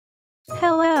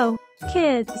Hello,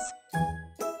 kids.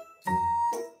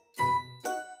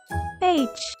 H.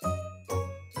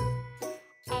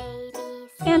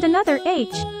 And another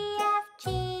H.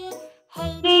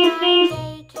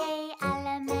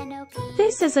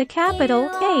 This is a capital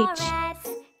H.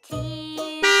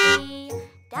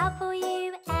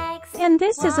 And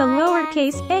this is a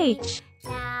lowercase h.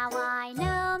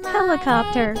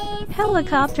 Helicopter.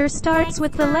 Helicopter starts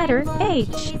with the letter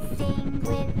H.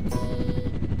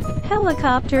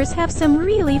 Helicopters have some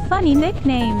really funny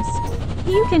nicknames.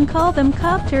 You can call them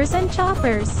copters and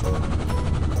choppers.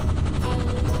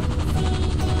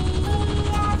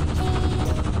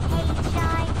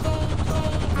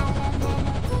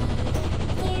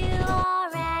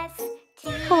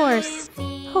 Horse.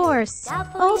 Horse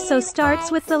also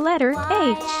starts with the letter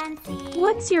H.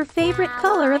 What's your favorite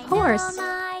color of horse?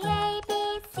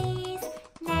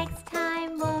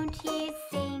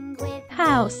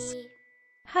 House.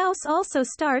 House also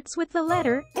starts with the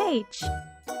letter H.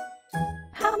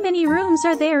 How many rooms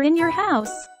are there in your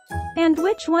house? And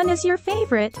which one is your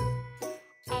favorite?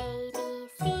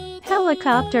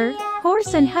 Helicopter,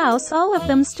 horse and house, all of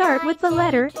them start with the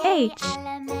letter H.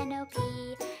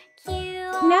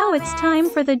 Now it's time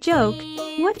for the joke.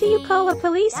 What do you call a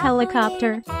police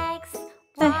helicopter?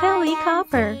 A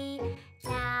helicopter.